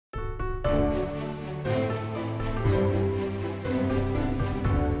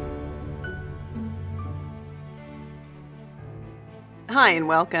Hi and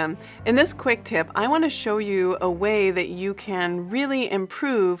welcome. In this quick tip, I want to show you a way that you can really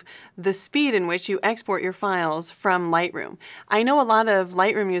improve the speed in which you export your files from Lightroom. I know a lot of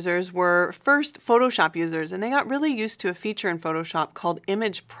Lightroom users were first Photoshop users and they got really used to a feature in Photoshop called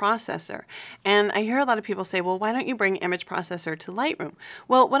Image Processor. And I hear a lot of people say, well, why don't you bring Image Processor to Lightroom?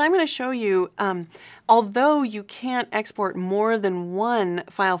 Well, what I'm going to show you, although you can't export more than one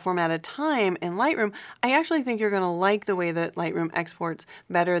file format at a time in Lightroom, I actually think you're going to like the way that Lightroom exports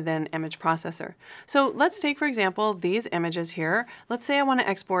better than Image Processor. So let's take, for example, these images here. Let's say I want to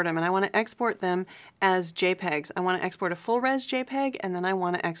export them, and I want to export them as JPEGs. I want to export a full res JPEG, and then I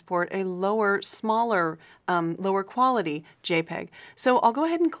want to export a lower, smaller, lower quality JPEG. So I'll go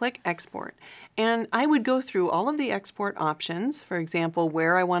ahead and click Export. And I would go through all of the export options, for example,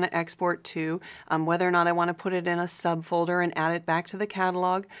 where I want to export to, whether or not I want to put it in a subfolder and add it back to the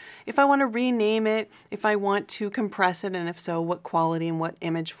catalog, if I want to rename it, if I want to compress it, and if so, what quality and what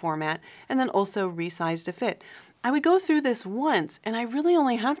image format, and then also resize to fit. I would go through this once, and I really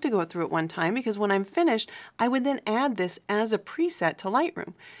only have to go through it one time because when I'm finished, I would then add this as a preset to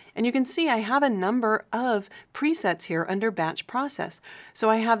Lightroom. And you can see I have a number of presets here under Batch Process. So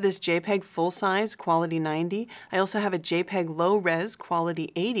I have this JPEG full size, quality 90. I also have a JPEG low res,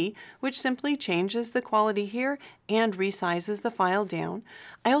 quality 80, which simply changes the quality here and resizes the file down.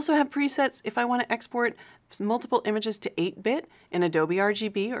 I also have presets if I want to export multiple images to 8-bit in Adobe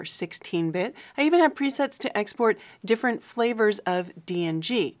RGB or 16-bit. I even have presets to export different flavors of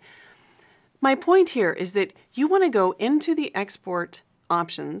DNG. My point here is that you want to go into the export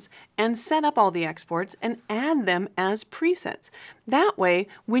options and set up all the exports and add them as presets. That way,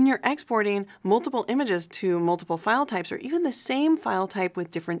 when you're exporting multiple images to multiple file types or even the same file type with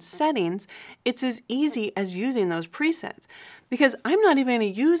different settings, it's as easy as using those presets. Because I'm not even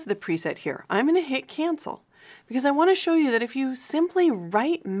going to use the preset here. I'm going to hit cancel. Because I want to show you that if you simply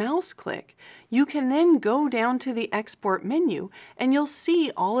right mouse click, you can then go down to the export menu and you'll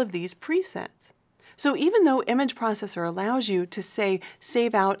see all of these presets. So even though Image Processor allows you to say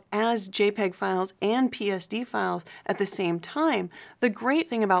save out as JPEG files and PSD files at the same time, the great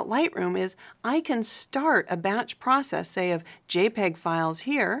thing about Lightroom is I can start a batch process, say of JPEG files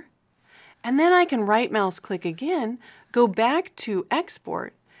here, and then I can right mouse click again, go back to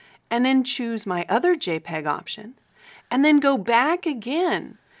export, and then choose my other JPEG option, and then go back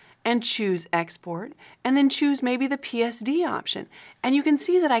again and choose export, and then choose maybe the PSD option. And you can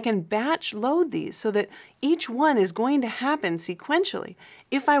see that I can batch load these so that each one is going to happen sequentially.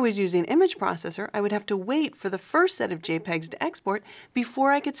 If I was using Image Processor, I would have to wait for the first set of JPEGs to export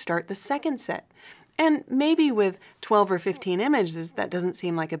before I could start the second set. And maybe with 12 or 15 images, that doesn't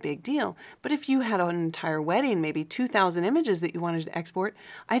seem like a big deal. But if you had an entire wedding, maybe 2,000 images that you wanted to export,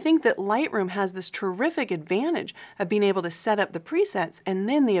 I think that Lightroom has this terrific advantage of being able to set up the presets and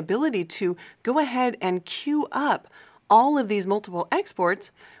then the ability to go ahead and queue up all of these multiple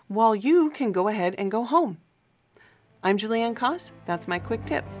exports while you can go ahead and go home. I'm Julieanne. That's my quick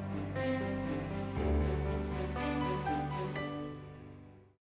tip.